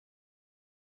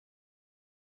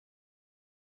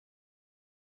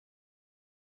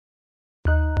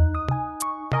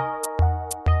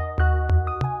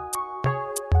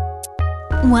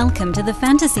Welcome to the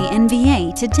Fantasy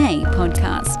NBA Today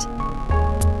podcast.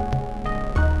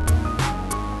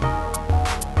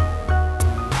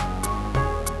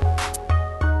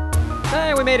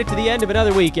 Hey, we made it to the end of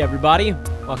another week, everybody.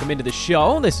 Welcome into the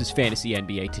show. This is Fantasy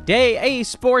NBA Today, a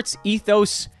sports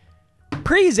ethos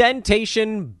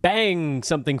presentation. Bang!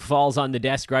 Something falls on the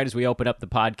desk right as we open up the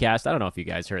podcast. I don't know if you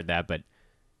guys heard that, but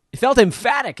it felt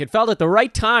emphatic. It felt at the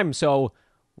right time, so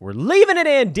we're leaving it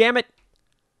in, damn it.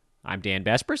 I'm Dan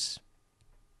Vespers.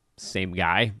 Same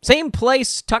guy. Same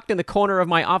place, tucked in the corner of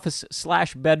my office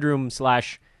 / bedroom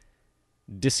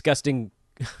 / disgusting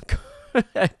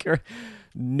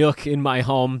nook in my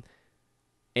home.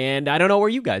 And I don't know where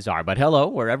you guys are, but hello,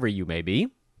 wherever you may be,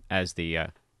 as the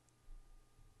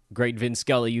great Vin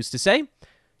Scully used to say.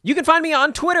 You can find me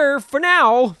on Twitter for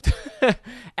now,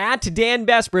 at Dan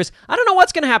Vespers. I don't know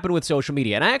what's going to happen with social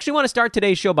media, and I actually want to start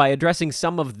today's show by addressing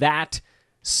some of that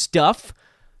stuff,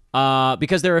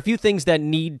 because there are a few things that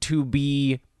need to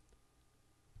be,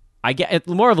 I guess,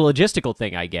 more of a logistical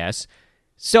thing, I guess.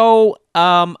 So,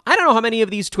 I don't know how many of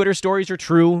these Twitter stories are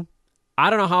true. I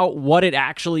don't know what it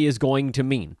actually is going to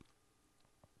mean.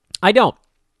 I don't.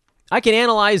 I can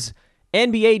analyze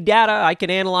NBA data. I can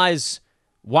analyze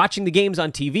watching the games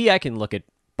on TV. I can look at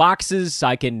boxes.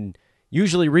 I can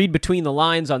usually read between the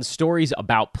lines on stories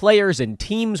about players and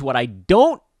teams. What I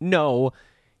don't know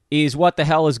is what the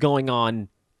hell is going on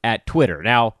at Twitter.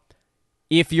 Now,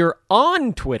 if you're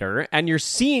on Twitter and you're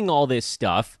seeing all this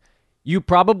stuff, you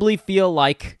probably feel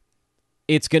like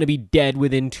it's going to be dead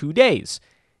within 2 days.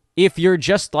 If you're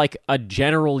just like a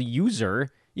general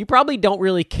user, you probably don't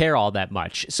really care all that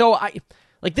much. So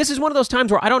this is one of those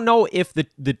times where I don't know if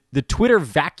the Twitter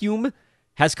vacuum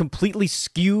has completely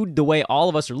skewed the way all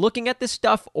of us are looking at this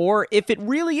stuff, or if it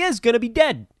really is going to be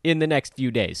dead in the next few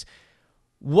days.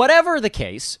 Whatever the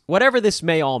case, whatever this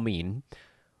may all mean,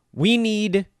 we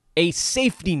need a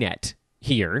safety net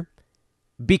here,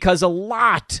 because a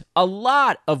lot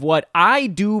of what I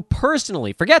do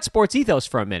personally, forget Sports Ethos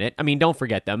for a minute. I mean, don't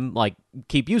forget them,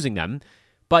 keep using them.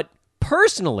 But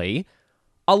personally,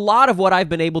 a lot of what I've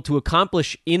been able to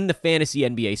accomplish in the fantasy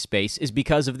NBA space is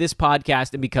because of this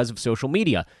podcast and because of social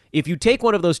media. If you take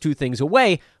one of those two things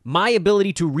away, my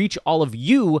ability to reach all of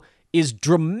you is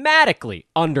dramatically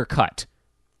undercut.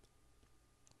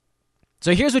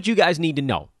 So here's what you guys need to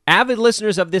know. Avid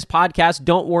listeners of this podcast,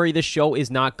 don't worry, this show is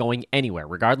not going anywhere.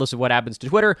 Regardless of what happens to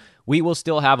Twitter, we will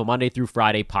still have a Monday through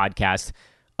Friday podcast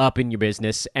up in your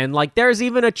business. And there's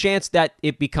even a chance that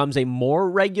it becomes a more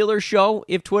regular show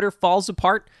if Twitter falls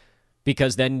apart,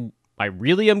 because then I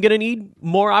really am going to need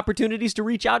more opportunities to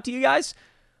reach out to you guys.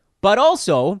 But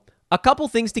also, a couple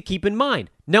things to keep in mind.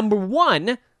 Number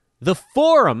one, the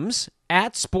forums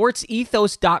at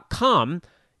sportsethos.com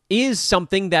is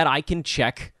something that I can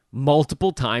check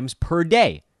multiple times per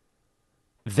day.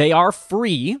 They are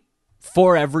free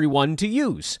for everyone to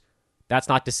use. That's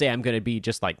not to say I'm going to be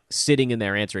just sitting in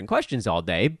there answering questions all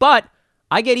day, but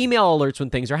I get email alerts when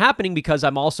things are happening because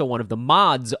I'm also one of the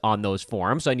mods on those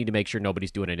forums, so I need to make sure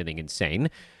nobody's doing anything insane.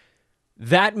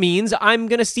 That means I'm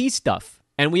going to see stuff,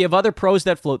 and we have other pros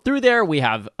that float through there. We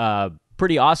have a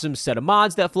pretty awesome set of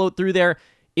mods that float through there.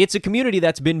 It's a community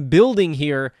that's been building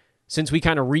here since we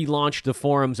kind of relaunched the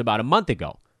forums about a month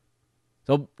ago.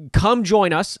 So come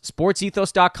join us.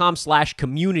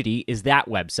 sportsethos.com/community is that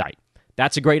website.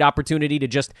 That's a great opportunity to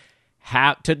just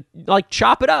have to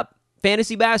chop it up.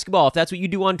 Fantasy basketball, if that's what you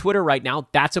do on Twitter right now,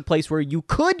 that's a place where you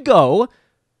could go.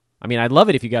 I mean, I'd love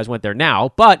it if you guys went there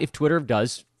now, but if Twitter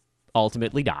does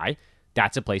ultimately die,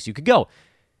 that's a place you could go.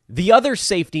 The other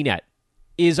safety net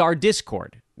is our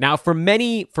Discord. Now, for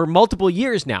multiple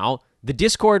years now, the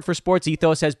Discord for Sports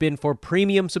Ethos has been for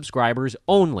premium subscribers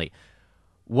only.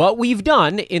 What we've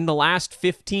done in the last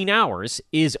 15 hours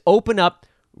is open up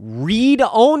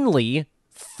read-only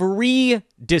free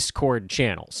Discord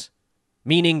channels,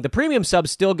 meaning the premium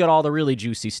subs still get all the really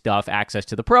juicy stuff, access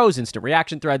to the pros, instant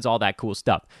reaction threads, all that cool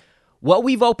stuff. What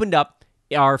we've opened up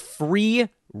are free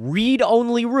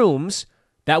read-only rooms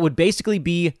that would basically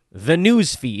be the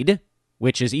news feed,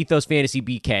 which is Ethos Fantasy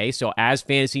BK, so as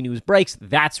fantasy news breaks,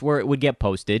 that's where it would get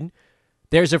posted.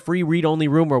 There's a free read-only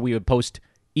room where we would post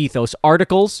Ethos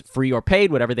articles, free or paid,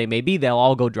 whatever they may be. They'll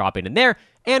all go drop in there,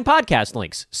 and podcast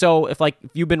links. So if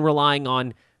you've been relying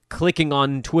on clicking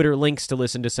on Twitter links to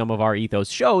listen to some of our Ethos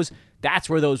shows, that's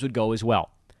where those would go as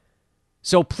well.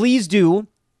 So please do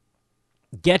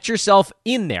get yourself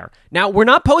in there. Now, we're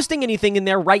not posting anything in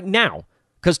there right now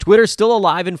because Twitter's still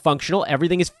alive and functional.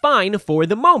 Everything is fine for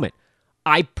the moment.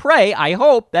 I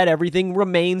hope that everything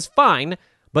remains fine,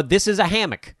 but this is a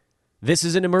hammock. This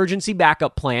is an emergency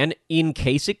backup plan in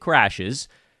case it crashes,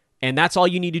 And that's all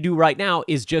you need to do right now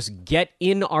is just get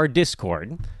in our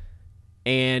Discord,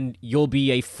 and you'll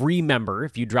be a free member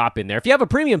if you drop in there. If you have a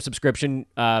premium subscription,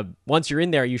 once you're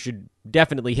in there, you should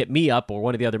definitely hit me up or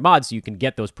one of the other mods so you can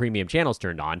get those premium channels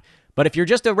turned on. But if you're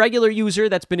just a regular user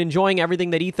that's been enjoying everything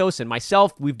that Ethos and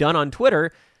myself we've done on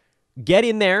Twitter, get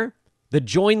in there. The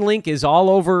join link is all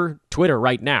over Twitter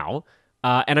right now,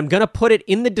 and I'm going to put it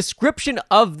in the description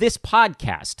of this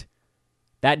podcast,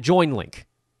 that join link,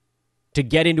 to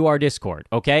get into our Discord,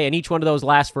 okay? And each one of those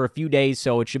lasts for a few days,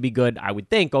 so it should be good, I would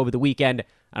think, over the weekend.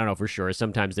 I don't know for sure.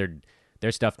 Sometimes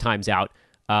their stuff times out.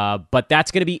 But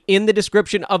that's going to be in the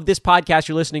description of this podcast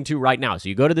you're listening to right now. So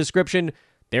you go to the description,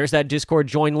 there's that Discord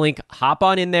join link. Hop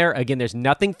on in there. Again, there's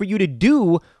nothing for you to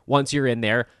do once you're in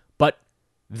there, but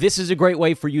this is a great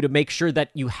way for you to make sure that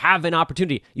you have an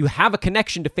opportunity. You have a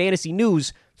connection to fantasy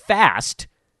news fast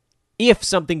if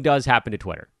something does happen to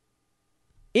Twitter.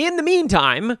 In the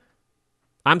meantime,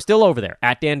 I'm still over there,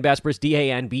 at Dan Besbris,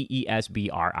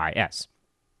 DanBesbris.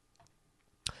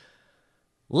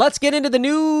 Let's get into the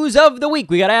news of the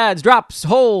week. We got ads, drops,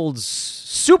 holds,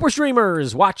 super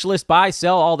streamers, watch list, buy,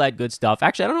 sell, all that good stuff.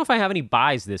 Actually, I don't know if I have any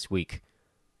buys this week.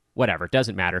 Whatever, it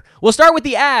doesn't matter. We'll start with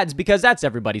the ads because that's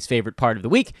everybody's favorite part of the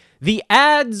week. The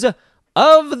ads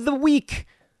of the week.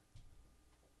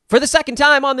 For the second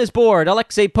time on this board,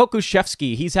 Alexei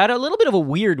Pokusevski. He's had a little bit of a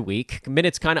weird week.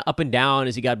 Minutes kind of up and down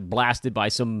as he got blasted by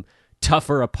some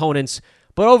tougher opponents.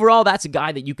 But overall, that's a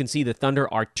guy that you can see the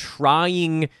Thunder are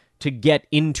trying to get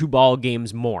into ball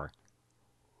games more.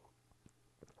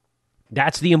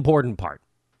 That's the important part.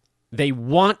 They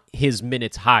want his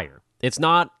minutes higher. It's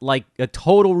not like a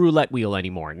total roulette wheel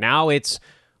anymore. Now it's,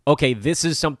 okay, this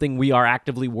is something we are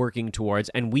actively working towards,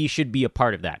 and we should be a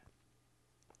part of that.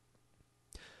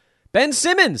 Ben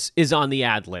Simmons is on the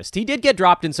ad list. He did get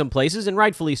dropped in some places, and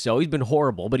rightfully so. He's been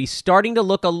horrible, but he's starting to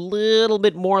look a little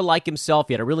bit more like himself.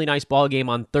 He had a really nice ball game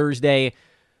on Thursday.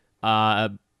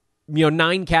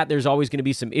 9-cat, there's always going to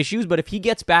be some issues, but if he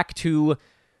gets back to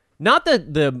not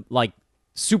the like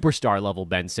superstar level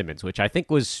Ben Simmons, which I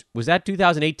think was that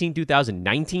 2018,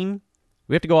 2019?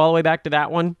 We have to go all the way back to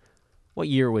that one? What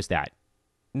year was that?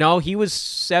 No, he was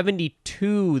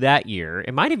 72 that year.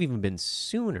 It might have even been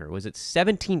sooner. Was it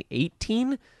 17,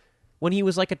 18 when he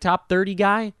was like a top 30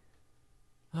 guy?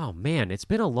 Oh, man, it's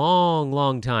been a long,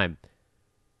 long time.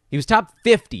 He was top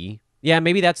 50. Yeah,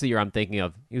 maybe that's the year I'm thinking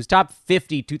of. He was top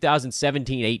 50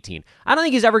 2017, 18. I don't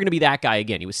think he's ever going to be that guy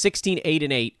again. He was 16, 8,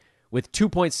 and 8 with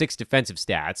 2.6 defensive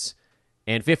stats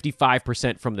and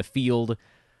 55% from the field.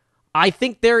 I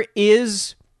think there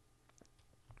is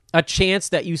a chance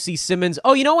that you see Simmons.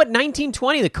 Oh, you know what?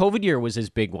 1920, the COVID year, was his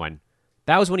big one.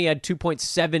 That was when he had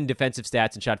 2.7 defensive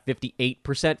stats and shot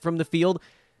 58% from the field.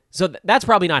 So that's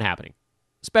probably not happening,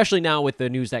 especially now with the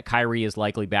news that Kyrie is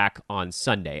likely back on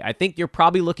Sunday. I think you're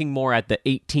probably looking more at the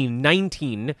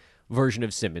 18-19 version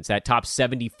of Simmons, that top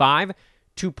 75,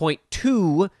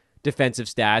 2.2 defensive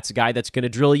stats, a guy that's going to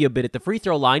drill you a bit at the free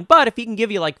throw line. But if he can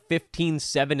give you like 15,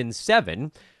 7, and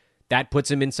 7, that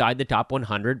puts him inside the top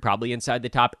 100, probably inside the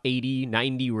top 80,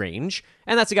 90 range.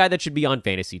 And that's a guy that should be on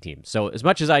fantasy teams. So as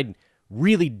much as I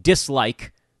really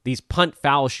dislike these punt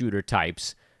foul shooter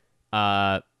types,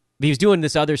 he's doing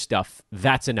this other stuff.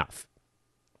 That's enough.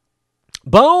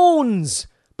 Bones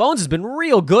has been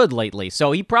real good lately,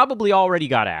 so he probably already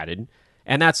got added.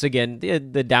 And that's, again,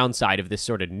 the downside of this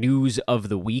sort of news of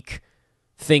the week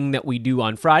thing that we do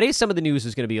on Friday. Some of the news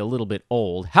is going to be a little bit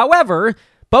old. However,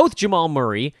 both Jamal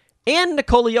Murray and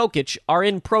Nikola Jokic are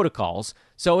in protocols,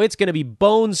 so it's going to be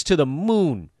Bones to the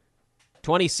moon.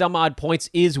 20-some-odd points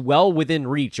is well within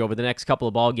reach over the next couple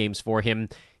of ball games for him.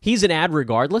 He's an ad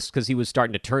regardless because he was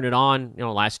starting to turn it on.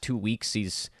 Last 2 weeks,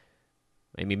 he's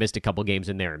maybe missed a couple games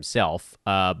in there himself,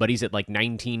 but he's at like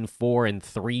 19, 4, and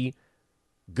 3.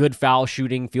 Good foul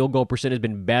shooting. Field goal percent has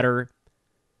been better.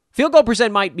 Field goal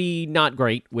percent might be not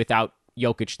great without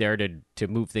Jokic there to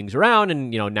move things around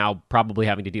and, now probably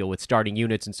having to deal with starting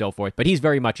units and so forth. But he's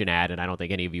very much an ad, and I don't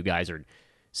think any of you guys are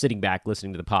sitting back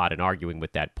listening to the pod and arguing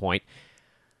with that point.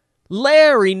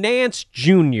 Larry Nance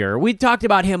Jr., we talked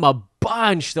about him a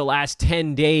bunch the last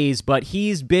 10 days, but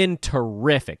he's been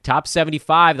terrific. Top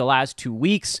 75 the last 2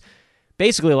 weeks.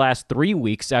 Basically the last 3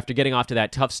 weeks after getting off to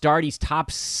that tough start. He's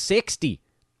top 60.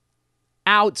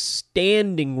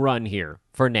 Outstanding run here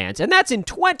for Nance. And that's in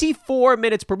 24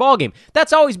 minutes per ball game.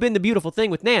 That's always been the beautiful thing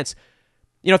with Nance.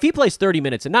 If he plays 30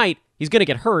 minutes a night, he's going to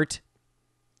get hurt.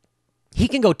 He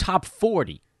can go top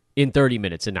 40 in 30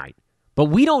 minutes a night. But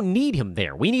we don't need him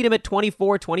there. We need him at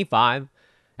 24, 25.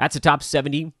 That's a top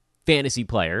 70 fantasy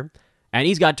player. And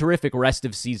he's got terrific rest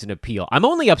of season appeal. I'm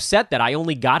only upset that I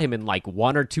only got him in like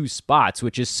 1 or 2 spots,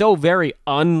 which is so very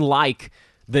unlike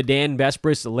the Dan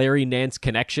Besbris, Larry Nance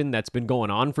connection that's been going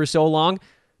on for so long.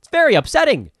 It's very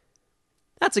upsetting.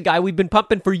 That's a guy we've been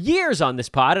pumping for years on this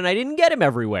pod, and I didn't get him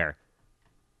everywhere.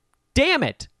 Damn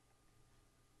it.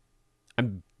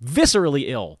 I'm viscerally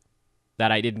ill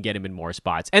that I didn't get him in more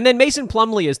spots. And then Mason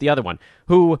Plumlee is the other one,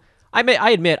 who I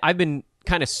admit I've been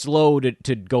kind of slow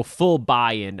to go full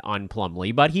buy-in on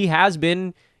Plumlee, but he has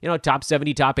been, top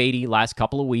 70, top 80 last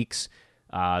couple of weeks.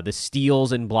 The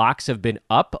steals and blocks have been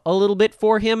up a little bit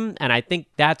for him, and I think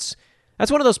that's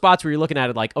one of those spots where you're looking at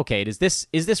it like, okay, is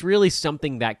this really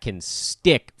something that can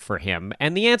stick for him?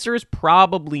 And the answer is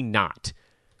probably not.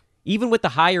 Even with the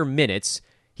higher minutes,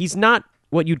 he's not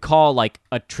what you'd call like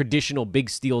a traditional big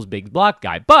steals, big block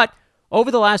guy. But over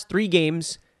the last 3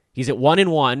 games, he's at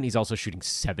 1-1. He's also shooting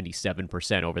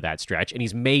 77% over that stretch, and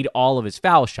he's made all of his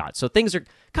foul shots. So things are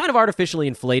kind of artificially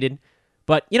inflated.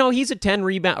 But, he's a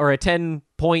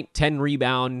 10-point, 10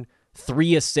 rebound,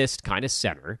 3 assist kind of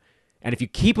center. And if you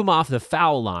keep him off the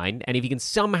foul line, and if he can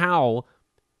somehow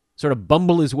sort of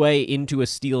bumble his way into a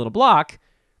steal and a block,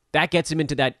 that gets him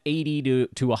into that 80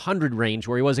 to 100 range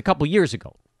where he was a couple years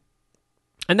ago.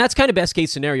 And that's kind of best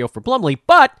case scenario for Plumlee,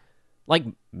 but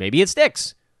maybe it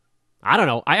sticks. I don't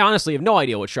know. I honestly have no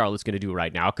idea what Charlotte's going to do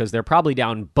right now because they're probably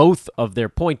down both of their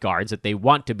point guards that they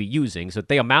want to be using. So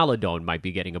Theo Maledon might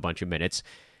be getting a bunch of minutes.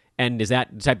 And is that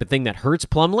the type of thing that hurts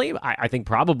Plumlee? I think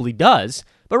probably does.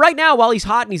 But right now, while he's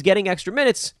hot and he's getting extra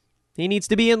minutes, he needs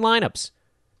to be in lineups.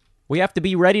 We have to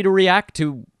be ready to react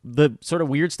to the sort of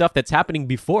weird stuff that's happening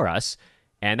before us,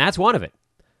 and that's one of it.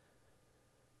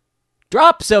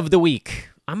 Drops of the week.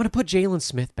 I'm going to put Jalen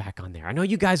Smith back on there. I know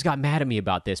you guys got mad at me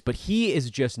about this, but he is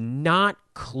just not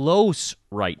close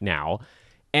right now,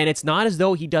 and it's not as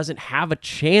though he doesn't have a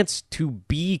chance to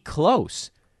be close.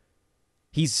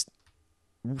 He's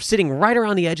sitting right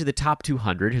around the edge of the top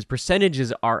 200. His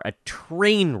percentages are a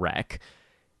train wreck,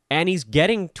 and he's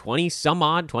getting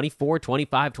 20-some-odd, 24,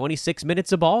 25, 26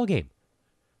 minutes a ball game.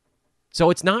 So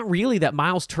it's not really that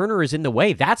Miles Turner is in the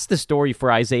way. That's the story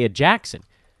for Isaiah Jackson.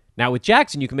 Now, with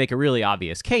Jackson, you can make a really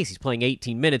obvious case. He's playing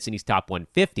 18 minutes and he's top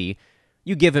 150.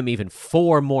 You give him even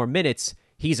 4 more minutes,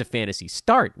 he's a fantasy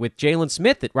start. With Jalen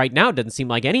Smith, that right now doesn't seem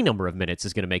like any number of minutes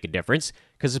is going to make a difference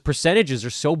because his percentages are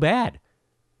so bad.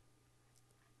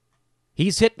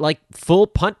 He's hit like full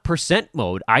punt percent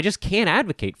mode. I just can't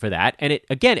advocate for that. And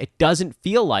it doesn't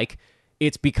feel like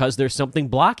it's because there's something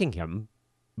blocking him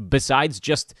besides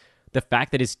just the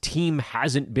fact that his team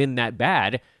hasn't been that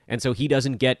bad, and so he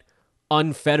doesn't get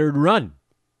unfettered run.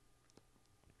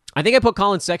 I think I put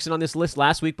Colin Sexton on this list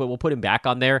last week, but we'll put him back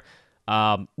on there.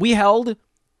 We held,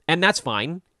 and that's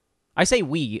fine. I say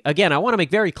we. Again, I want to make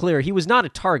very clear, he was not a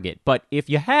target, but if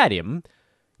you had him,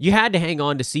 you had to hang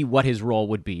on to see what his role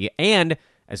would be, and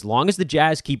as long as the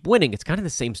Jazz keep winning, it's kind of the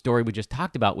same story we just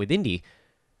talked about with Indy.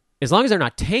 As long as they're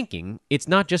not tanking, it's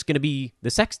not just going to be the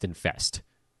Sexton fest.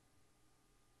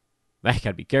 I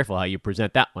got to be careful how you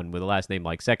present that one with a last name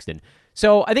like Sexton.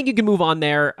 So I think you can move on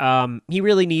there. He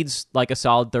really needs like a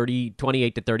solid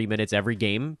 28 to 30 minutes every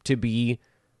game to be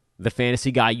the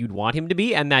fantasy guy you'd want him to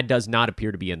be, and that does not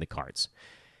appear to be in the cards.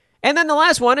 And then the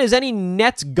last one is any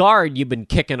Nets guard you've been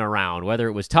kicking around, whether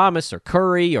it was Thomas or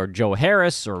Curry or Joe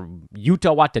Harris or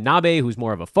Yuta Watanabe, who's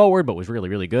more of a forward but was really,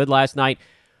 really good last night.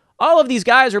 All of these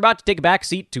guys are about to take a back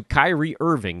seat to Kyrie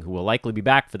Irving, who will likely be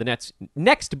back for the Nets'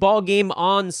 next ball game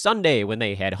on Sunday when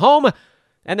they head home.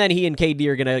 And then he and KD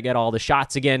are going to get all the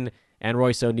shots again, and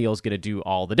Royce O'Neal's going to do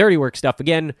all the dirty work stuff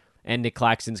again, and Nick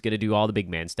Claxton's going to do all the big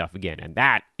man stuff again. And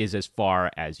that is as far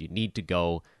as you need to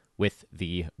go with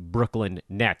the Brooklyn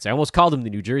Nets. I almost called them the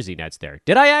New Jersey Nets there.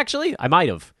 Did I actually? I might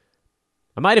have.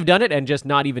 I might have done it and just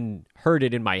not even heard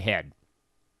it in my head.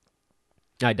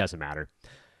 It doesn't matter.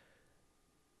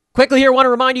 Quickly here, I want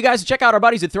to remind you guys to check out our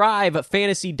buddies at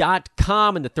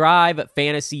ThriveFantasy.com and the Thrive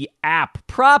Fantasy app.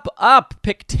 Prop up.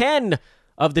 Pick 10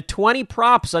 of the 20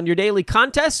 props on your daily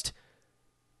contest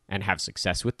and have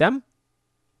success with them.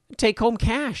 Take home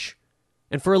cash.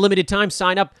 And for a limited time,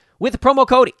 sign up with the promo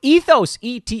code ETHOS,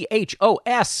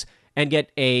 ETHOS, and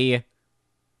get a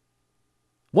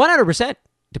 100%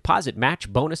 deposit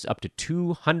match bonus up to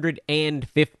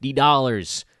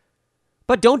 $250.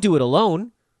 But don't do it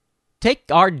alone. Take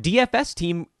our DFS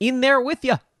team in there with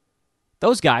you.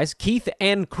 Those guys, Keith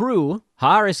and crew,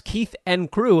 Harris, Keith,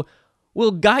 and crew, will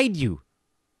guide you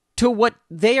to what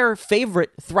their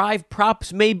favorite Thrive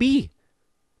props may be.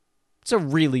 It's a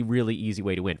really, really easy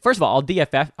way to win. First of all, our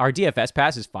DFS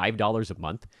pass is $5 a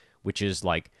month, which is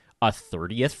like a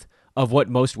 30th of what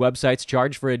most websites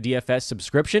charge for a DFS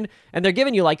subscription, and they're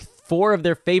giving you like 4 of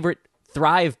their favorite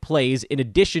Thrive plays in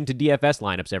addition to DFS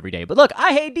lineups every day. But look,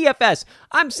 I hate DFS.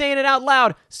 I'm saying it out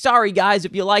loud. Sorry, guys,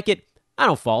 if you like it. I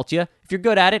don't fault you. If you're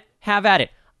good at it, have at it.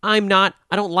 I'm not.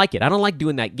 I don't like it. I don't like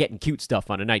doing that getting cute stuff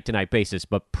on a night-to-night basis.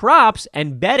 But props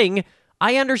and betting,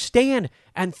 I understand.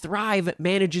 And Thrive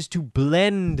manages to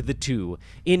blend the two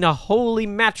in a holy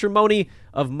matrimony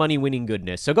of money-winning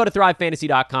goodness. So go to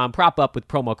thrivefantasy.com, prop up with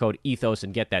promo code ETHOS,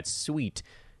 and get that sweet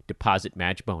deposit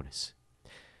match bonus.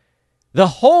 The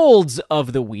holds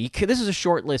of the week. This is a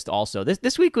short list also.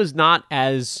 This week was not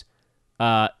as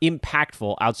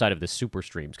impactful outside of the super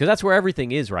streams, because that's where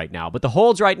everything is right now. But the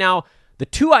holds right now, the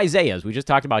 2 Isaiahs, we just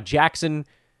talked about Jackson.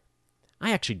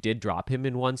 I actually did drop him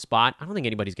in one spot. I don't think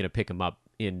anybody's going to pick him up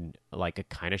in like a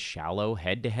kind of shallow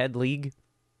head-to-head league.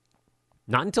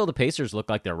 Not until the Pacers look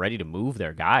like they're ready to move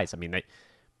their guys. I mean,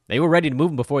 they were ready to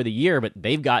move them before the year, but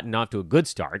they've gotten off to a good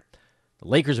start. The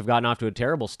Lakers have gotten off to a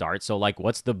terrible start. So, like,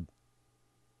 what's the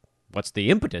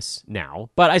impetus now?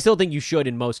 But I still think you should,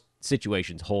 in most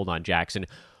situations, hold on Jackson.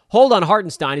 Hold on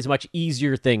Hartenstein is a much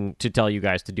easier thing to tell you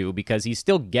guys to do because he's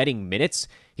still getting minutes.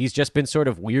 He's just been sort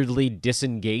of weirdly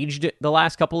disengaged the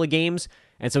last couple of games.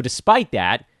 And so despite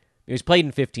that, he's played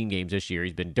in 15 games this year.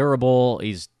 He's been durable.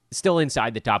 He's still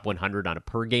inside the top 100 on a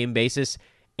per-game basis.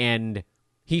 And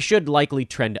he should likely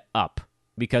trend up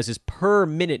because his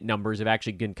per-minute numbers have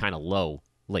actually been kind of low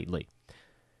lately.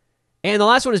 And the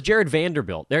last one is Jared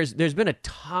Vanderbilt. There's been a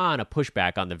ton of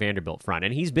pushback on the Vanderbilt front,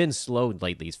 and he's been slow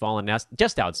lately. He's fallen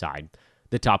just outside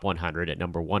the top 100 at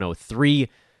number 103.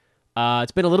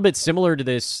 It's been a little bit similar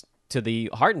to the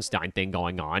Hartenstein thing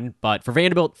going on, but for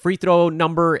Vanderbilt, free throw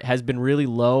number has been really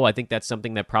low. I think that's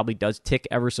something that probably does tick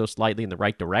ever so slightly in the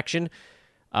right direction.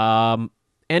 And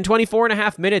 24 and a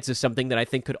half minutes is something that I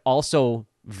think could also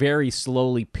very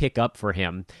slowly pick up for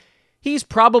him. He's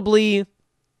probably...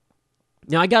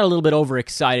 Now, I got a little bit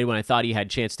overexcited when I thought he had a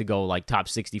chance to go like top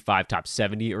 65, top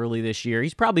 70 early this year.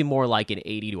 He's probably more like an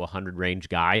 80 to 100 range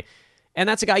guy, and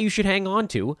that's a guy you should hang on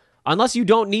to unless you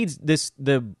don't need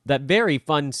that very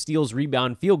fun steals,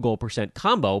 rebound, field goal percent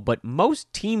combo, but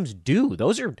most teams do.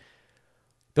 Those are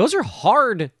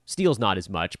hard. Steals not as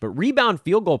much, but rebound,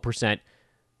 field goal percent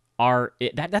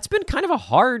that's been kind of a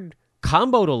hard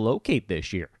combo to locate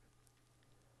this year.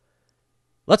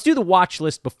 Let's do the watch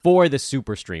list before the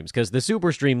super streams, because the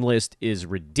super stream list is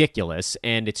ridiculous,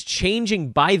 and it's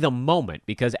changing by the moment,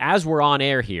 because as we're on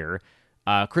air here,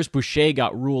 Chris Boucher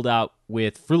got ruled out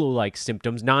with flu-like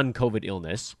symptoms, non-COVID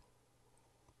illness.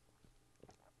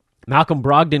 Malcolm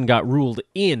Brogdon got ruled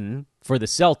in for the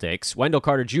Celtics. Wendell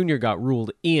Carter Jr. got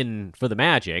ruled in for the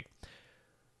Magic.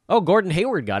 Oh, Gordon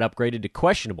Hayward got upgraded to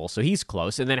questionable, so he's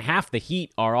close, and then half the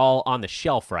Heat are all on the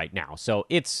shelf right now, so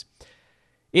it's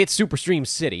Super Stream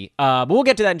City, but we'll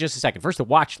get to that in just a second. First, the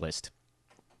watch list.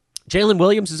 Jalen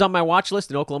Williams is on my watch list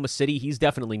in Oklahoma City. He's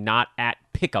definitely not at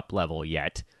pickup level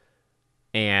yet.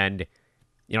 And,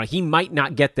 he might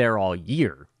not get there all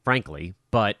year, frankly,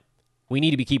 but we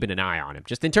need to be keeping an eye on him.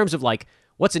 Just in terms of, like,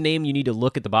 what's a name you need to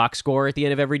look at the box score at the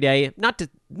end of every day? Not to,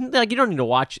 like, you don't need to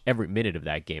watch every minute of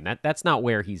that game. That's not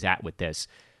where he's at with this.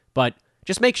 But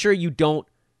just make sure you don't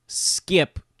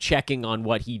skip checking on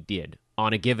what he did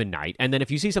on a given night, and then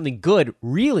if you see something good,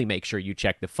 really make sure you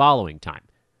check the following time.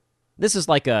 This is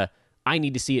like I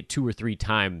need to see it 2 or 3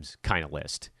 times kind of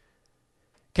list.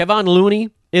 Kevon Looney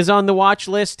is on the watch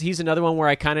list. He's another one where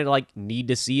I kind of need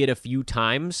to see it a few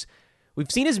times.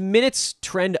 We've seen his minutes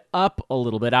trend up a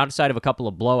little bit outside of a couple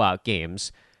of blowout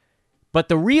games, but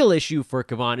the real issue for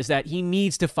Kevon is that he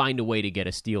needs to find a way to get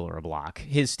a steal or a block.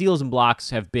 His steals and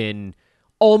blocks have been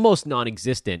almost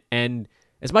non-existent, and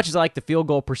as much as I like the field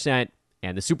goal percent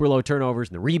and the super low turnovers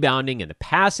and the rebounding and the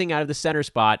passing out of the center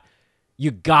spot, you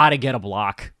got to get a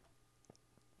block.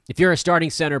 If you're a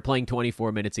starting center playing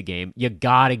 24 minutes a game, you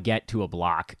got to get to a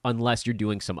block unless you're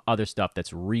doing some other stuff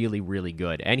that's really, really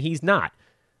good. And he's not.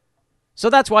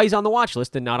 So that's why he's on the watch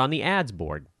list and not on the ads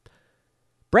board.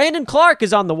 Brandon Clark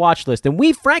is on the watch list, and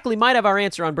we frankly might have our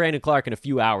answer on Brandon Clark in a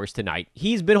few hours tonight.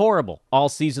 He's been horrible all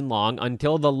season long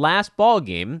until the last ball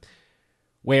game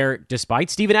where, despite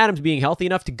Steven Adams being healthy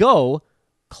enough to go,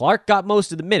 Clark got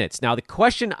most of the minutes. Now, the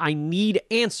question I need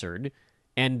answered,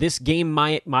 and this game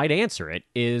might answer it,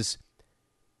 is,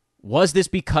 was this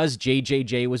because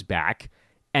JJJ was back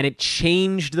and it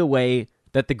changed the way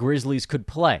that the Grizzlies could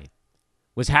play?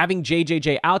 Was having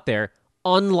JJJ out there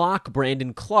unlock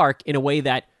Brandon Clark in a way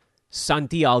that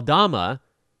Santi Aldama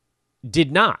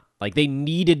did not? Like, they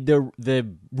needed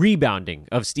the rebounding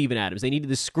of Steven Adams. They needed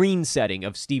the screen setting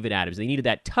of Steven Adams. They needed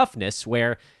that toughness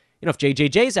where, if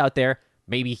JJJ's out there,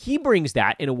 Maybe he brings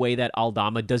that in a way that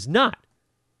Aldama does not.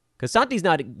 Because Santi's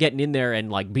not getting in there and,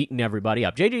 like, beating everybody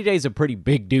up. JJJ's a pretty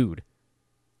big dude.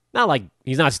 Not like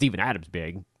he's not Steven Adams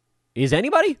big. Is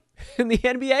anybody in the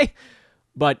NBA?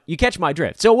 But you catch my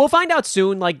drift. So we'll find out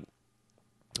soon. Like,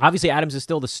 obviously Adams is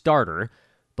still the starter,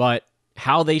 but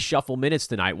how they shuffle minutes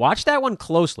tonight, watch that one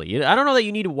closely. I don't know that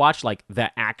you need to watch, like,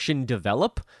 the action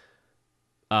develop.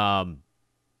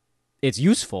 It's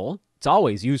useful. It's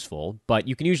always useful, but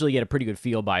you can usually get a pretty good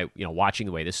feel by, watching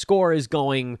the way the score is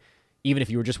going, even if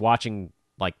you were just watching,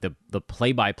 like, the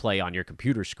play-by-play on your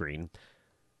computer screen.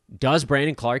 Does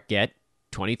Brandon Clarke get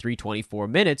 23, 24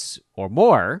 minutes or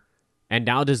more? And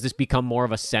now does this become more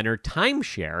of a center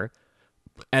timeshare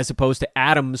as opposed to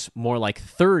Adams more like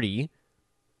 30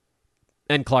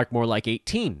 and Clarke more like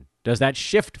 18? Does that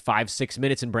shift 5-6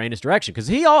 minutes in Brandon's direction? Because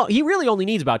he really only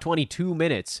needs about 22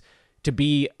 minutes to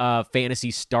be a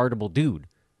fantasy startable dude.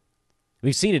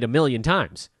 We've seen it a million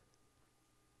times.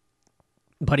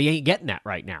 But he ain't getting that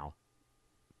right now.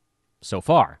 So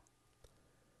far.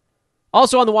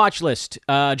 Also on the watch list,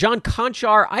 John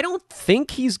Konchar. I don't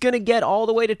think he's going to get all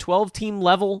the way to 12-team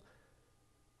level.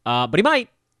 But he might.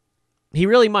 He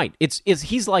really might.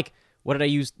 He's like, what did I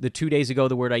use 2 days ago?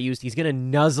 The word I used, he's going to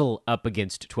nuzzle up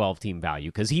against 12-team value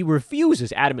because he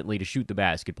refuses adamantly to shoot the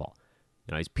basketball.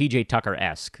 He's PJ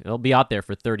Tucker-esque. He'll be out there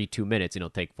for 32 minutes and he'll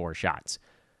take 4 shots.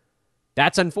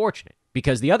 That's unfortunate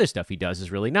because the other stuff he does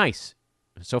is really nice.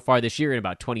 So far this year, in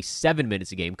about 27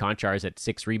 minutes a game, Konchar is at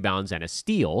 6 rebounds and a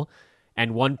steal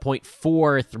and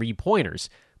 1.4 three-pointers.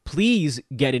 Please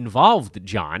get involved,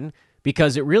 John,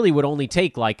 because it really would only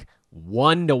take like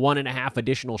 1 to 1.5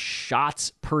 additional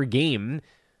shots per game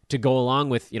to go along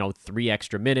with, 3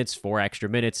 extra minutes, 4 extra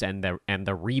minutes, and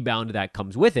the rebound that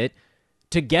comes with it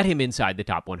to get him inside the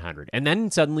top 100. And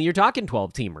then suddenly you're talking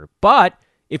 12-teamer. But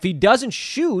if he doesn't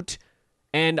shoot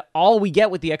and all we get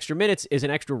with the extra minutes is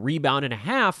an extra rebound and a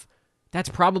half, that's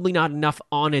probably not enough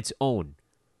on its own.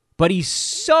 But he's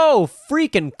so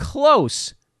freaking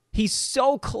close. He's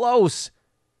so close.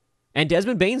 And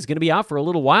Desmond Bane's going to be out for a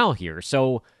little while here.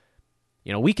 So,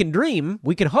 we can dream,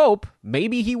 we can hope.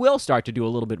 Maybe he will start to do a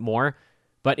little bit more.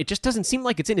 But it just doesn't seem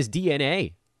like it's in his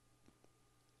DNA.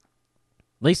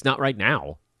 At least not right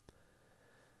now.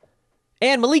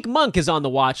 And Malik Monk is on the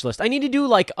watch list. I need to do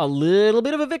like a little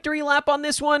bit of a victory lap on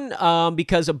this one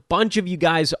because a bunch of you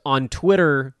guys on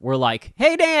Twitter were like,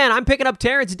 hey, Dan, I'm picking up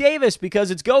Terrence Davis because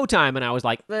it's go time. And I was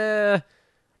like, I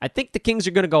think the Kings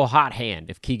are going to go hot hand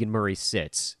if Keegan Murray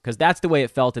sits because that's the way it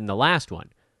felt in the last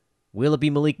one. Will it be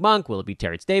Malik Monk? Will it be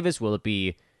Terrence Davis? Will it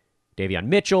be Davion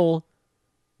Mitchell?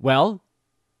 Well,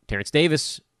 Terrence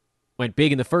Davis went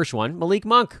big in the first one. Malik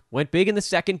Monk went big in the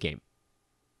second game.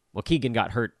 Well, Keegan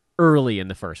got hurt early in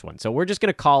the first one, so we're just going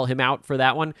to call him out for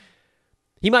that one.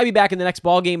 He might be back in the next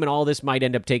ball game, and all this might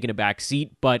end up taking a back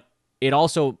seat, but it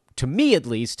also, to me at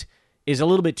least, is a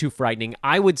little bit too frightening.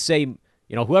 I would say,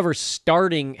 whoever's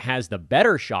starting has the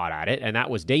better shot at it, and that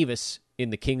was Davis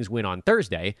in the Kings win on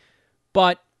Thursday.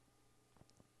 But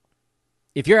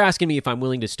if you're asking me if I'm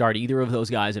willing to start either of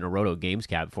those guys in a Roto Games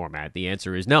Cab format, the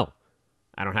answer is no.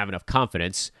 I don't have enough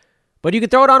confidence. But you can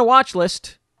throw it on a watch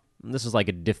list. This is like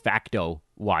a de facto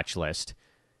watch list.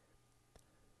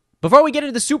 Before we get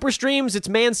into the super streams, it's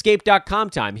manscaped.com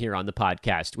time here on the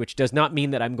podcast, which does not mean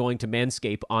that I'm going to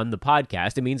manscape on the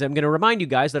podcast. It means I'm going to remind you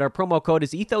guys that our promo code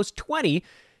is Ethos20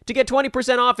 to get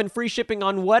 20% off and free shipping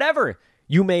on whatever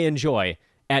you may enjoy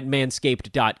at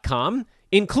manscaped.com,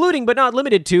 including but not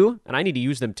limited to, and I need to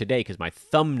use them today because my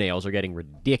thumbnails are getting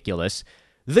ridiculous,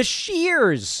 the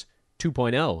Shears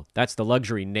 2.0. That's the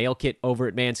luxury nail kit over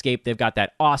at Manscaped. They've got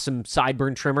that awesome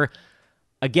sideburn trimmer.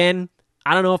 Again,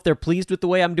 I don't know if they're pleased with the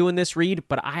way I'm doing this, Reed,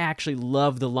 but I actually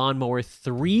love the Lawnmower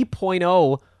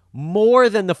 3.0 more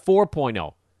than the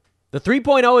 4.0. The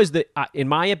 3.0 is, in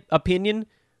my opinion,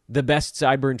 the best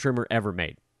sideburn trimmer ever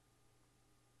made.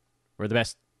 Or the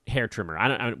best hair trimmer. I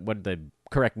don't know what the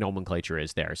correct nomenclature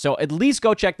is there. So at least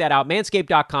go check that out.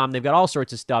 Manscaped.com. They've got all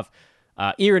sorts of stuff.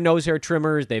 Ear and nose hair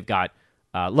trimmers. They've got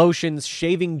lotions,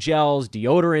 shaving gels,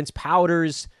 deodorants,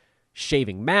 powders,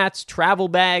 shaving mats, travel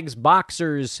bags,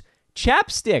 boxers,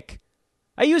 chapstick.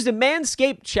 I used a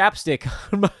Manscaped chapstick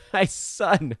on my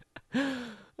son.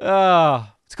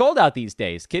 It's cold out these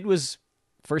days. Kid was,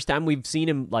 first time we've seen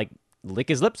him like lick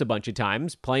his lips a bunch of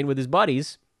times playing with his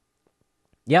buddies.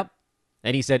 Yep.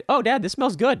 And he said, oh, Dad, this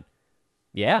smells good.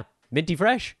 Yeah, minty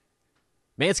fresh.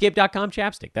 Manscaped.com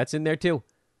chapstick. That's in there too.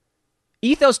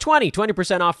 Ethos20,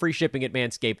 20% off, free shipping at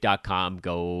manscaped.com.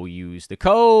 Go use the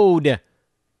code.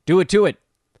 Do it to it.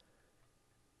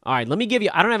 All right, let me give you,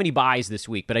 I don't have any buys this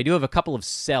week, but I do have a couple of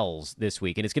sells this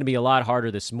week, and it's going to be a lot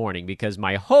harder this morning because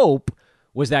my hope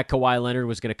was that Kawhi Leonard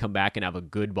was going to come back and have a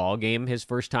good ball game his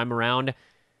first time around.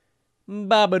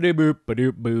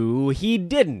 Ba-ba-doo-boop-ba-doop-boo. He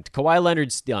didn't. Kawhi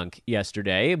Leonard stunk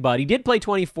yesterday, but he did play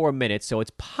 24 minutes, so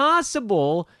it's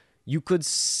possible you could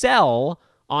sell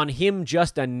on him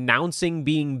just announcing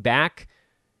being back.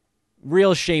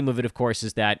 Real shame of it, of course,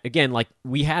 is that, again, like,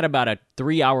 we had about a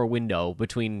 3-hour window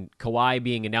between Kawhi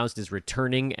being announced as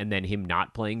returning and then him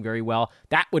not playing very well.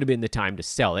 That would have been the time to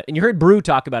sell it. And you heard Brew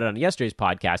talk about it on yesterday's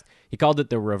podcast. He called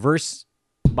it the reverse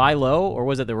buy low, or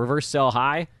was it the reverse sell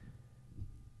high?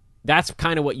 That's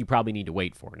kind of what you probably need to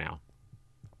wait for now,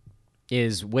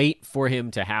 is wait for him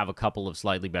to have a couple of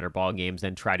slightly better ball games,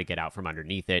 then try to get out from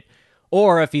underneath it.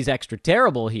 Or if he's extra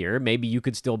terrible here, maybe you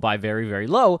could still buy very, very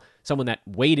low. Someone that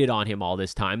waited on him all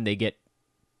this time, they get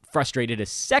frustrated a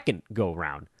second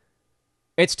go-round.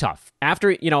 It's tough.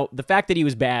 After, the fact that he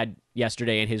was bad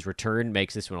yesterday and his return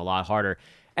makes this one a lot harder.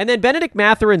 And then Benedict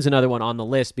Mathurin's another one on the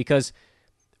list, because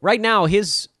right now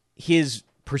his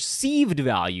perceived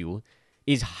value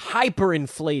is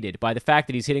hyperinflated by the fact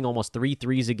that he's hitting almost 3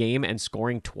 threes a game and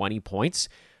scoring 20 points.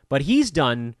 But he's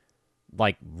done,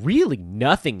 like, really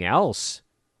nothing else.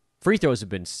 Free throws have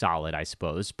been solid, I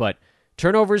suppose, but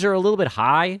turnovers are a little bit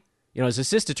high. His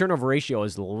assist-to-turnover ratio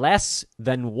is less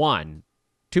than 1.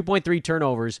 2.3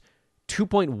 turnovers,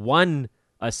 2.1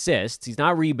 assists. He's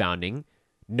not rebounding.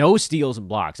 No steals and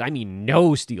blocks. I mean,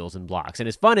 no steals and blocks. And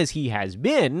as fun as he has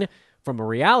been, from a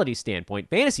reality standpoint,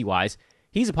 fantasy-wise,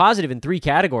 he's a positive in 3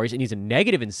 categories, and he's a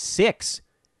negative in 6.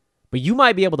 But you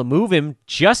might be able to move him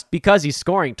just because he's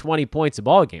scoring 20 points a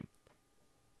ball game.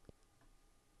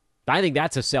 I think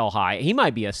that's a sell high. He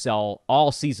might be a sell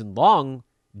all season long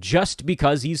just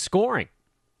because he's scoring.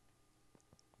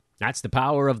 That's the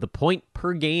power of the point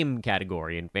per game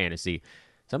category in fantasy.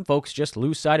 Some folks just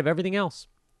lose sight of everything else.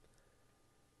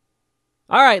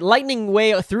 All right, lightning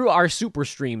way through our super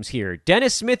streams here.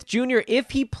 Dennis Smith Jr., if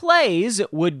he plays,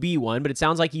 would be one, but it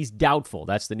sounds like he's doubtful.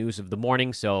 That's the news of the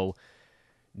morning, so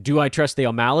do I trust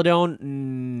Theo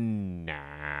Maledon?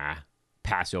 Nah.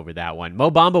 Pass over that one.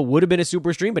 Mo Bamba would have been a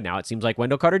super stream, but now it seems like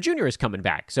Wendell Carter Jr. is coming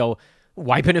back. So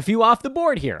wiping a few off the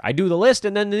board here. I do the list,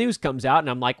 and then the news comes out, and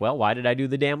I'm like, well, why did I do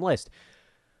the damn list?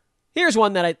 Here's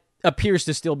one that appears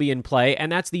to still be in play,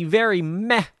 and that's the very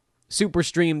meh super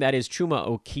stream that is Chuma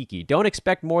Okeke. Don't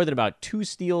expect more than about 2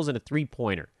 steals and a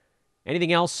 3-pointer.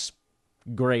 Anything else?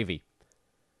 Gravy.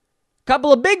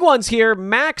 Couple of big ones here.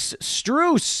 Max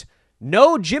Strus.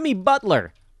 No Jimmy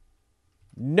Butler.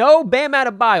 No Bam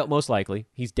Adebayo, most likely.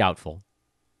 He's doubtful.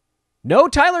 No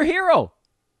Tyler Hero.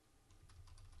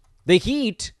 The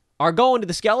Heat are going to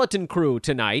the Skeleton Crew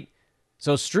tonight,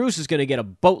 so Strus is going to get a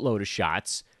boatload of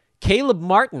shots. Caleb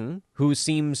Martin, who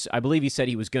seems, I believe he said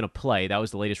he was going to play. That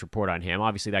was the latest report on him.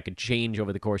 Obviously, that could change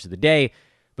over the course of the day,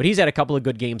 but he's had a couple of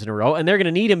good games in a row, and they're going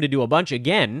to need him to do a bunch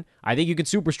again. I think you can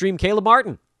super stream Caleb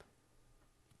Martin.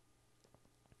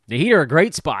 The Heat are a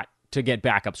great spot to get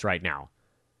backups right now.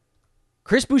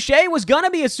 Chris Boucher was going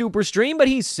to be a super stream, but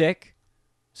he's sick.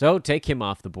 So take him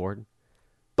off the board.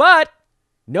 But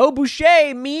no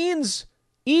Boucher means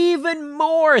even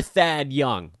more Thad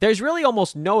Young. There's really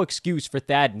almost no excuse for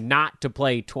Thad not to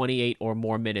play 28 or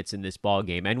more minutes in this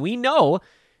ballgame. And we know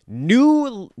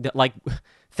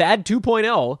Thad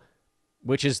 2.0,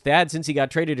 which is Thad since he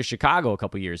got traded to Chicago a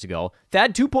couple years ago.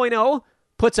 Thad 2.0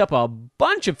 puts up a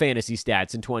bunch of fantasy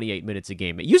stats in 28 minutes a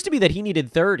game. It used to be that he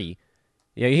needed 30.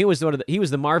 Yeah, he was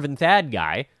the Marvin Thad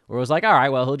guy, where it was like, all right,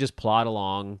 well, he'll just plod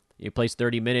along. He plays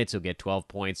 30 minutes, he'll get 12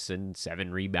 points and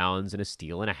 7 rebounds and a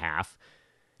steal and a half.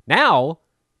 Now,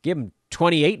 give him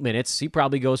 28 minutes, he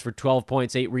probably goes for 12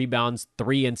 points, 8 rebounds,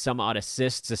 3 and some odd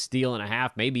assists, a steal and a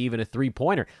half, maybe even a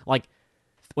 3-pointer. Like,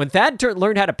 when Thad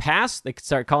learned how to pass, they could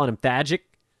start calling him Thagic.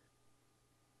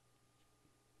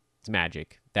 It's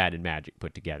Magic. Thad and Magic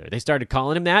put together. They started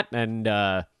calling him that, and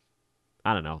I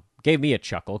don't know. Gave me a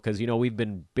chuckle because, we've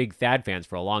been big Thad fans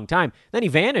for a long time. Then he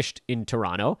vanished in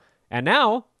Toronto, and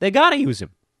now they got to use him.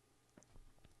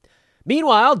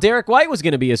 Meanwhile, Derek White was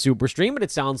going to be a super stream, but it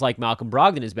sounds like Malcolm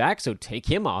Brogdon is back, so take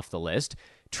him off the list.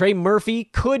 Trey Murphy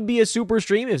could be a super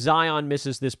stream if Zion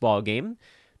misses this ball game.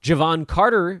 Javon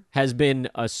Carter has been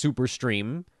a super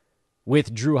stream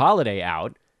with Drew Holiday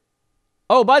out.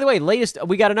 Oh, by the way,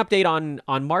 we got an update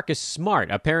on Marcus Smart.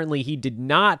 Apparently, he did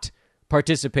not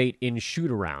participate in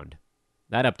shoot-around.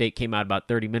 That update came out about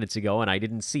 30 minutes ago, and I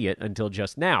didn't see it until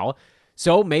just now.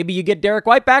 So maybe you get Derek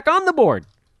White back on the board.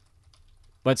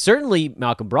 But certainly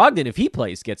Malcolm Brogdon, if he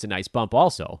plays, gets a nice bump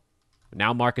also.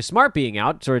 Now Marcus Smart being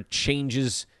out sort of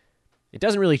changes. It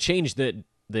doesn't really change the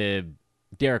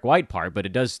Derek White part, but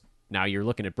it does. Now you're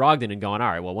looking at Brogdon and going,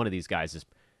 all right, well, one of these guys is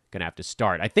going to have to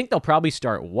start. I think they'll probably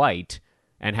start White,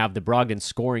 and have the Brogdon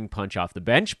scoring punch off the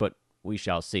bench, but we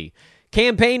shall see.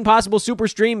 Campaign possible super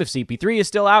stream if CP3 is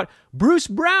still out. Bruce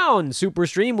Brown super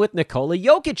stream with Nikola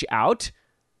Jokic out.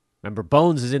 Remember,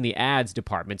 Bones is in the ads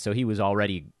department, so he was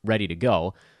already ready to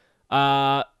go.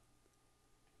 I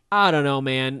don't know,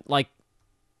 man. Like,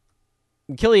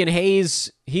 Killian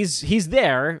Hayes, he's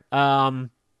there.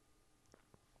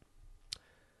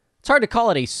 It's hard to call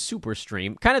it a super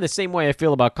stream. Kind of the same way I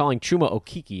feel about calling Chuma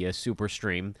Okeke a super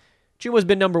stream. Chuma's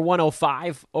been number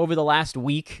 105 over the last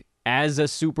week as a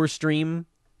super stream.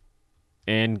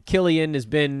 And Killian has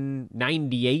been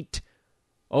 98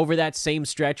 over that same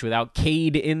stretch without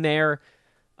Cade in there.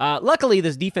 Luckily,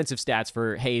 the defensive stats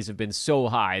for Hayes have been so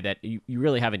high that you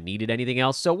really haven't needed anything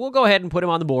else. So we'll go ahead and put him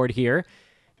on the board here.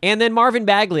 And then Marvin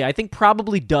Bagley, I think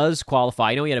probably does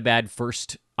qualify. I know he had a bad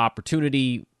first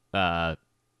opportunity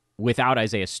without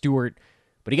Isaiah Stewart,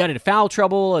 but he got into foul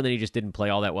trouble, and then he just didn't play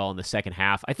all that well in the second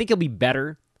half. I think he'll be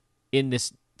better in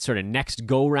this sort of next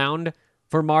go-round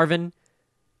for Marvin.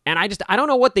 And I don't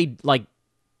know what they, like,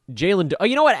 Jalen... Oh,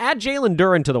 you know what? Add Jalen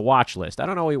Duren to the watch list. I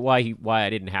don't know why I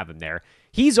didn't have him there.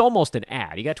 He's almost an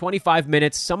ad. He got 25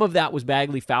 minutes. Some of that was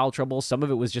Bagley foul trouble. Some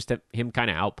of it was just him kind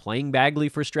of outplaying Bagley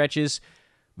for stretches.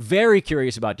 Very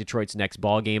curious about Detroit's next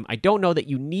ball game. I don't know that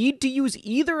you need to use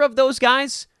either of those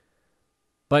guys,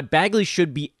 but Bagley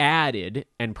should be added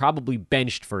and probably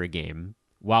benched for a game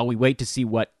while we wait to see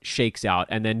what shakes out.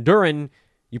 And then Duren,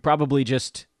 you probably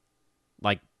just,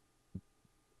 like,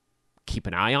 keep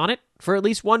an eye on it for at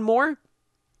least one more.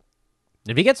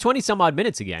 If he gets 20-some-odd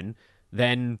minutes again,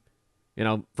 then,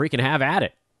 freaking have at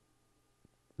it.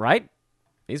 Right?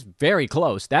 He's very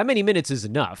close. That many minutes is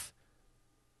enough.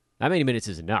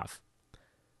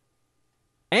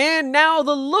 And now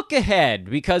the look ahead,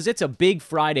 because it's a big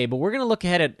Friday, but we're going to look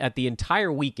ahead at the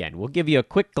entire weekend. We'll give you a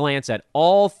quick glance at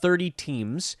all 30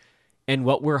 teams and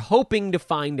what we're hoping to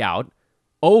find out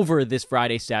over this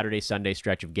Friday, Saturday, Sunday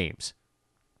stretch of games.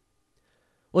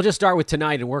 We'll just start with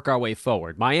tonight and work our way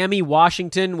forward. Miami,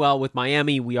 Washington. Well, with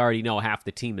Miami, we already know half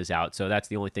the team is out, so that's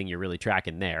the only thing you're really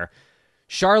tracking there.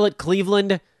 Charlotte,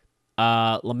 Cleveland.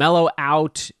 LaMelo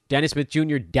out. Dennis Smith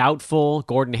Jr. doubtful.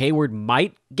 Gordon Hayward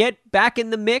might get back in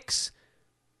the mix.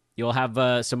 You'll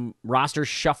have some roster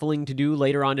shuffling to do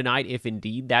later on tonight, if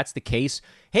indeed that's the case.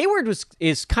 Hayward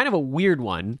is kind of a weird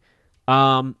one,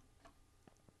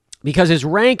 because his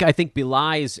rank, I think,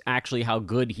 belies actually how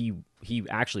good he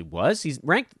actually was. He's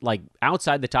ranked like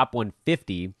outside the top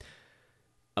 150,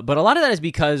 but a lot of that is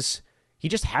because he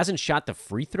just hasn't shot the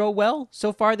free throw well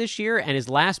so far this year, and his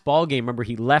last ball game, remember,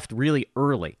 he left really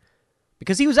early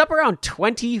because he was up around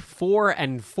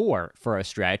 24-4 for a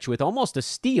stretch with almost a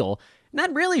steal, and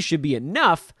that really should be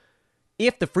enough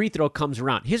if the free throw comes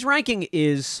around. His ranking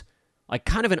is like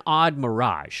kind of an odd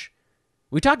mirage.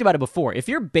 We talked about it before. If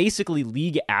you're basically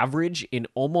league average in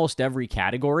almost every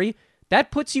category,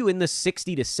 that puts you in the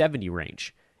 60 to 70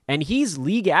 range, and he's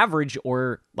league average,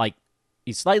 or like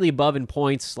he's slightly above in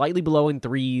points, slightly below in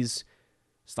threes,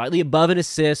 slightly above in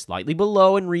assists, slightly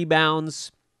below in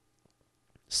rebounds,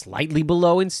 slightly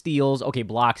below in steals. Okay,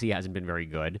 blocks, he hasn't been very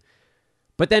good.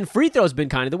 But then free throws been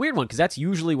kind of the weird one, because that's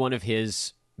usually one of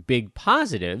his big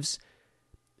positives.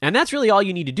 And that's really all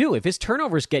you need to do. If his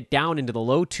turnovers get down into the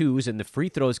low twos and the free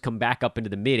throws come back up into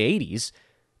the mid 80s,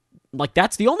 like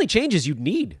that's the only changes you'd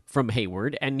need from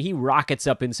Hayward, and he rockets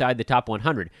up inside the top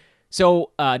 100.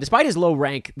 So, despite his low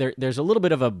rank, there's a little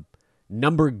bit of a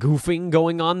number goofing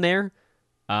going on there.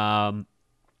 And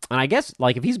I guess,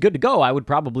 like, if he's good to go, I would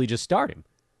probably just start him.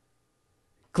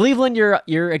 Cleveland,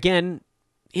 you're again,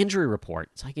 injury report.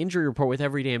 It's like injury report with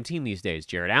every damn team these days.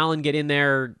 Jared Allen, get in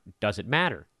there, doesn't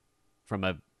matter from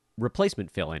a replacement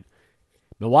fill-in.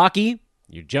 Milwaukee,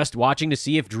 you're just watching to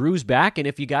see if Drew's back and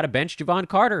if you got to bench Javon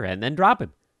Carter and then drop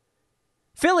him.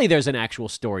 Philly, there's an actual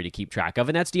story to keep track of,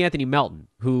 and that's DeAnthony Melton,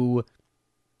 who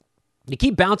you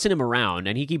keep bouncing him around,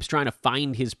 and he keeps trying to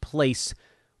find his place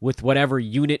with whatever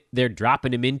unit they're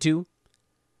dropping him into.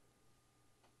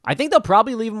 I think they'll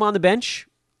probably leave him on the bench,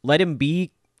 let him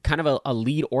be kind of a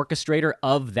lead orchestrator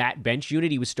of that bench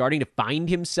unit. He was starting to find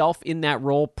himself in that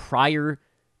role prior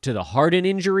to the Harden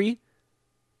injury,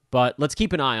 but let's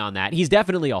keep an eye on that. He's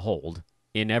definitely a hold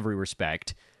in every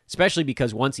respect, especially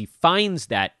because once he finds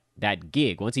that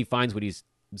gig, once he finds what he's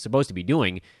supposed to be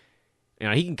doing,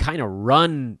 he can kind of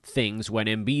run things when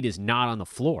Embiid is not on the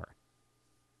floor.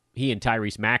 He and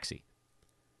Tyrese Maxey.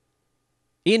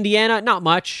 Indiana, not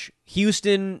much.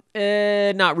 Houston,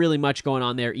 not really much going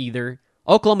on there either.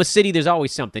 Oklahoma City, there's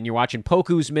always something. You're watching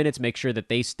Poku's minutes, make sure that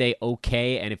they stay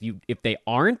okay, and if they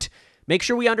aren't, make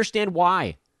sure we understand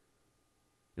why.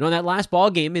 In that last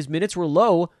ball game, his minutes were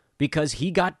low because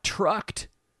he got trucked.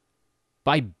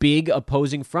 by big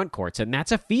opposing front courts, and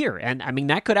that's a fear. And, I mean,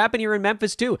 that could happen here in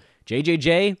Memphis, too.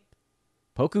 JJJ,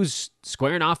 Poku's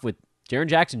squaring off with Jaren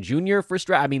Jackson Jr. for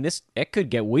strike. I mean, it could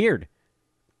get weird.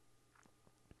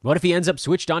 What if he ends up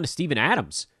switched on to Steven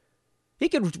Adams?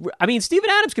 Steven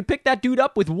Adams could pick that dude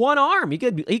up with one arm. He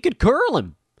could curl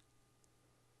him.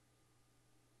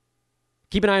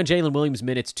 Keep an eye on Jalen Williams'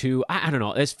 minutes, too. I don't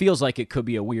know. This feels like it could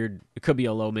be a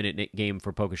low-minute game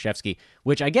for Pokusevski,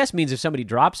 which I guess means if somebody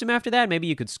drops him after that, maybe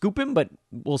you could scoop him, but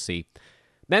we'll see.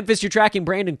 Memphis, you're tracking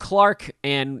Brandon Clark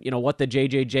and, what the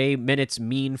JJJ minutes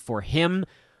mean for him.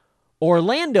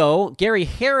 Orlando, Gary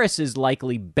Harris is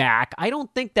likely back. I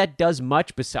don't think that does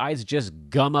much besides just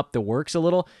gum up the works a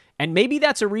little, and maybe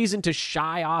that's a reason to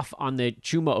shy off on the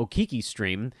Chuma Okeke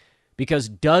stream, because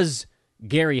does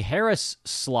Gary Harris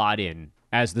slot in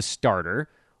as the starter,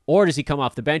 or does he come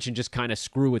off the bench and just kind of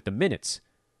screw with the minutes?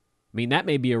 I mean, that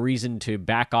may be a reason to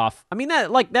back off. I mean,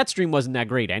 that stream wasn't that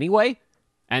great anyway,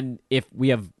 and if we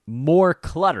have more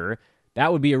clutter,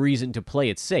 that would be a reason to play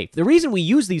it safe. The reason we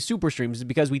use these super streams is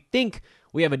because we think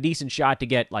we have a decent shot to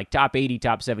get like top 80,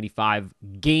 top 75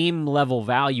 game level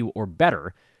value or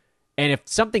better, and if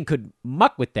something could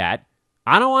muck with that,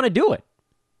 I don't want to do it.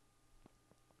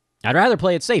 I'd rather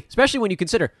play it safe, especially when you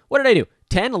consider, what did I do?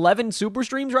 10, 11 super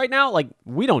streams right now? Like,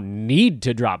 we don't need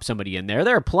to drop somebody in there.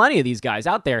 There are plenty of these guys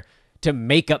out there to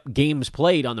make up games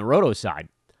played on the Roto side.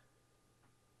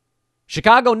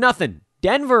 Chicago, nothing.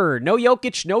 Denver, no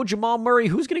Jokic, no Jamal Murray.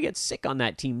 Who's going to get sick on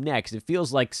that team next? It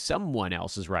feels like someone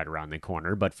else is right around the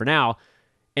corner. But for now,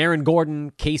 Aaron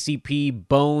Gordon, KCP,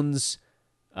 Bones,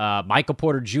 Michael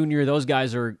Porter Jr., those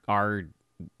guys are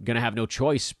going to have no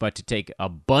choice but to take a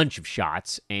bunch of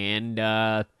shots, and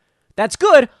that's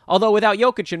good. Although without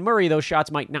Jokic and Murray, those shots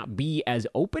might not be as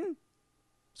open.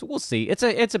 So we'll see. It's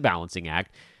a balancing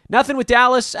act. Nothing with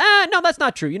Dallas. No, that's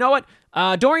not true. You know what?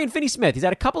 Dorian Finney-Smith, he's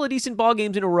had a couple of decent ball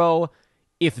games in a row.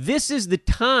 If this is the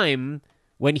time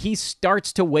when he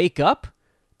starts to wake up,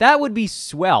 that would be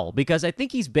swell, because I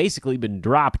think he's basically been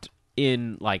dropped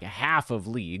in like half of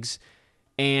leagues,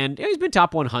 and he's been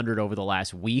top 100 over the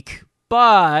last week.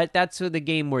 But that's the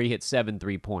game where he hit 7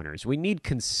 3-pointers. We need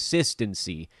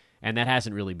consistency, and that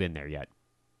hasn't really been there yet.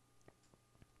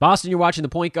 Boston, you're watching the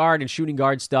point guard and shooting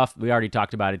guard stuff. We already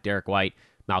talked about it. Derek White,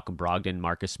 Malcolm Brogdon,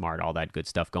 Marcus Smart, all that good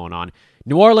stuff going on.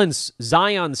 New Orleans,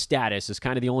 Zion status is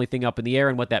kind of the only thing up in the air,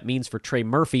 and what that means for Trey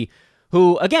Murphy,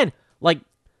 who, again, like,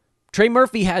 Trey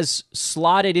Murphy has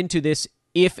slotted into this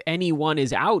if anyone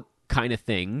is out kind of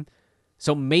thing.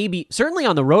 So maybe, certainly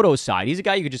on the Roto side, he's a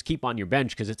guy you could just keep on your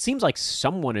bench, because it seems like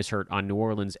someone is hurt on New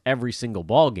Orleans every single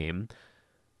ball game,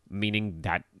 meaning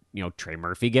that, Trey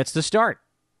Murphy gets to start.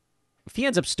 If he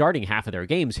ends up starting half of their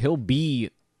games, he'll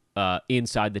be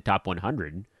inside the top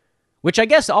 100, which I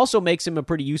guess also makes him a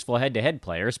pretty useful head-to-head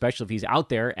player, especially if he's out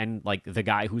there and like the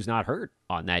guy who's not hurt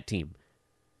on that team.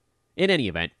 In any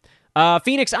event,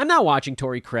 Phoenix, I'm not watching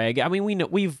Torrey Craig. I mean, we know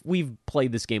we've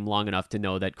played this game long enough to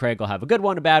know that Craig will have a good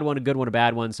one, a bad one, a good one, a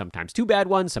bad one, sometimes 2 bad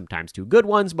ones, sometimes 2 good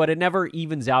ones, but it never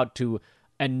evens out to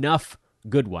enough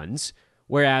good ones.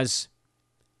 Whereas,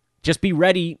 just be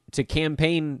ready to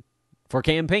campaign for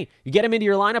campaign. You get him into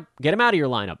your lineup, get him out of your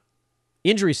lineup.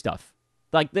 Injury stuff.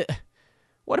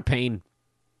 What a pain.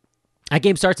 That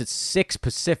game starts at 6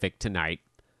 Pacific tonight.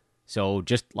 So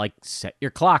just set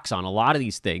your clocks on a lot of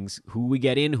these things. Who we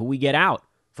get in, who we get out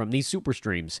from these super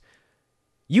streams.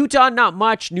 Utah, not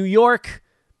much. New York,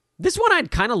 this one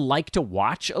I'd kind of like to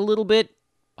watch a little bit.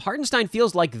 Hartenstein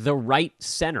feels like the right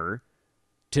center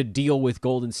to deal with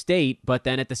Golden State, but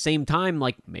then at the same time,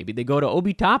 maybe they go to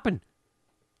Obi Toppin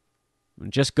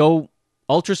and just go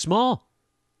ultra small.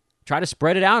 Try to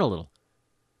spread it out a little.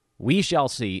 We shall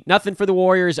see. Nothing for the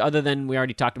Warriors other than we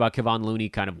already talked about Kevon Looney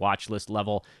kind of watch list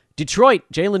level. Detroit,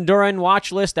 Jalen Duren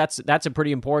watch list. That's a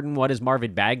pretty important. What does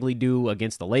Marvin Bagley do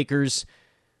against the Lakers?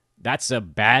 That's a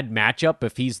bad matchup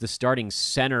if he's the starting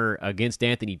center against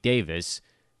Anthony Davis,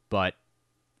 but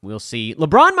we'll see.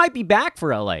 LeBron might be back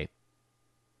for LA.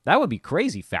 That would be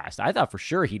crazy fast. I thought for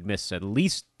sure he'd miss at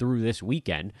least through this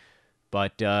weekend.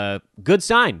 But good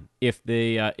sign if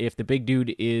the big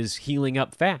dude is healing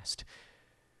up fast.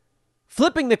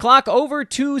 Flipping the clock over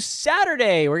to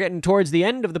Saturday. We're getting towards the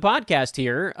end of the podcast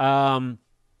here.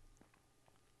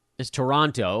 It's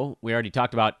Toronto. We already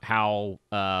talked about how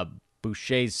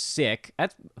Boucher's sick.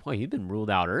 He's been ruled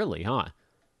out early, huh?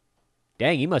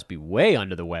 Dang, he must be way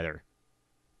under the weather.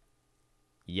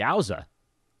 Yowza.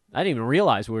 I didn't even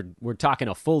realize we're talking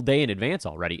a full day in advance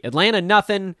already. Atlanta,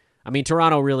 nothing. I mean,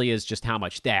 Toronto really is just how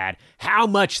much Thad. How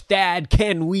much Thad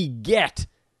can we get?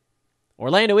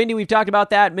 Orlando, Indy, we've talked about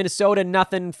that. Minnesota,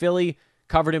 nothing. Philly,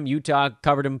 covered him. Utah,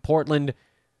 covered him. Portland,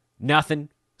 Nothing.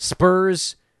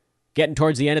 Spurs getting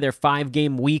towards the end of their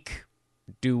 5-game week.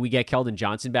 Do we get Keldon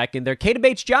Johnson back in there? Keita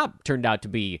Bates-Diop turned out to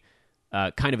be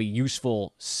kind of a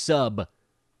useful sub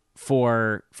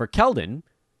for Keldon.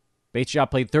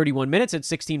 Bates-Diop played 31 minutes at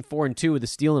 16, 4, and 2 with a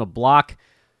steal and a block.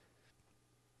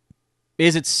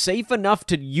 Is it safe enough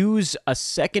to use a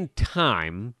second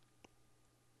time?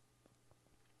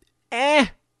 I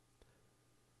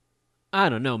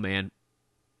don't know, man.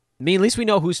 I mean, at least we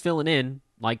know who's filling in.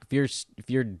 Like, if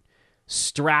you're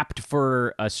strapped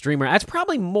for a streamer, that's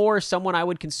probably more someone I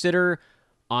would consider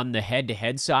on the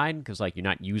head-to-head side, because, like, you're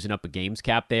not using up a games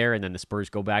cap there, and then the Spurs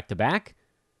go back-to-back.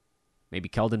 Maybe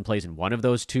Keldon plays in one of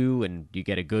those two, and you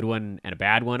get a good one and a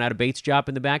bad one out of Bates-Diop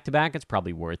in the back-to-back. It's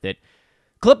probably worth it.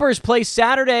 Clippers play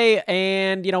Saturday,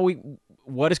 and,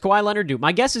 what does Kawhi Leonard do?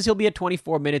 My guess is he'll be at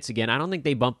 24 minutes again. I don't think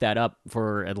they bump that up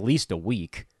for at least a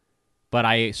week, but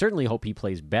I certainly hope he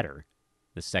plays better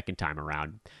the second time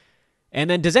around. And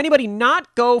then, does anybody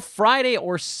not go Friday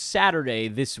or Saturday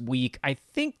this week? I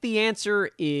think the answer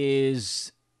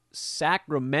is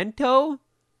Sacramento,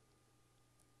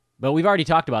 but we've already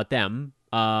talked about them.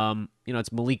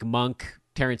 It's Malik Monk,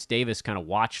 Terrence Davis kind of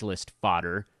watch list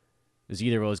fodder. Is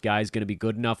either of those guys going to be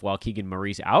good enough while Keegan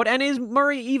Murray's out? And is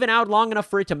Murray even out long enough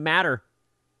for it to matter?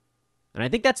 And I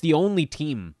think that's the only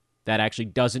team that actually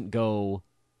doesn't go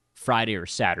Friday or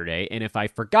Saturday. And if I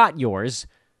forgot yours,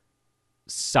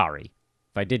 sorry.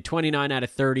 If I did 29 out of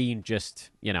 30, just,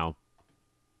 I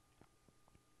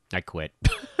quit.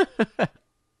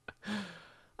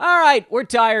 All right, we're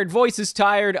tired. Voice is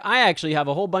tired. I actually have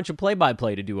a whole bunch of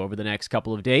play-by-play to do over the next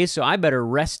couple of days, so I better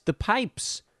rest the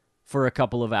pipes for a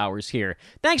couple of hours here.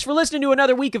 Thanks for listening to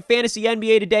another week of Fantasy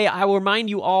NBA Today. I will remind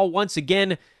you all once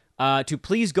again to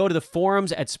please go to the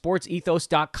forums at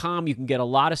sportsethos.com. You can get a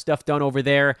lot of stuff done over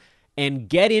there. And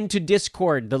get into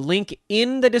Discord. The link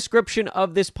in the description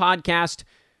of this podcast.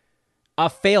 A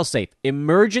failsafe,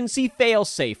 emergency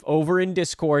failsafe over in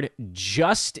Discord,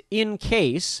 just in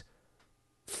case.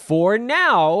 For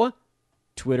now,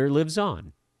 Twitter lives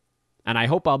on. And I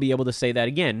hope I'll be able to say that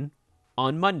again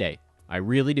on Monday. I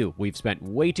really do. We've spent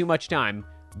way too much time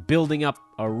building up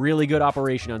a really good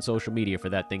operation on social media for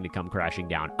that thing to come crashing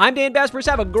down. I'm Dan Vespers.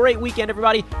 Have a great weekend,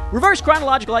 everybody. Reverse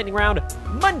chronological lightning round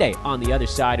Monday on the other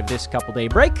side of this couple-day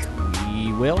break.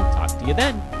 We will talk to you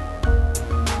then.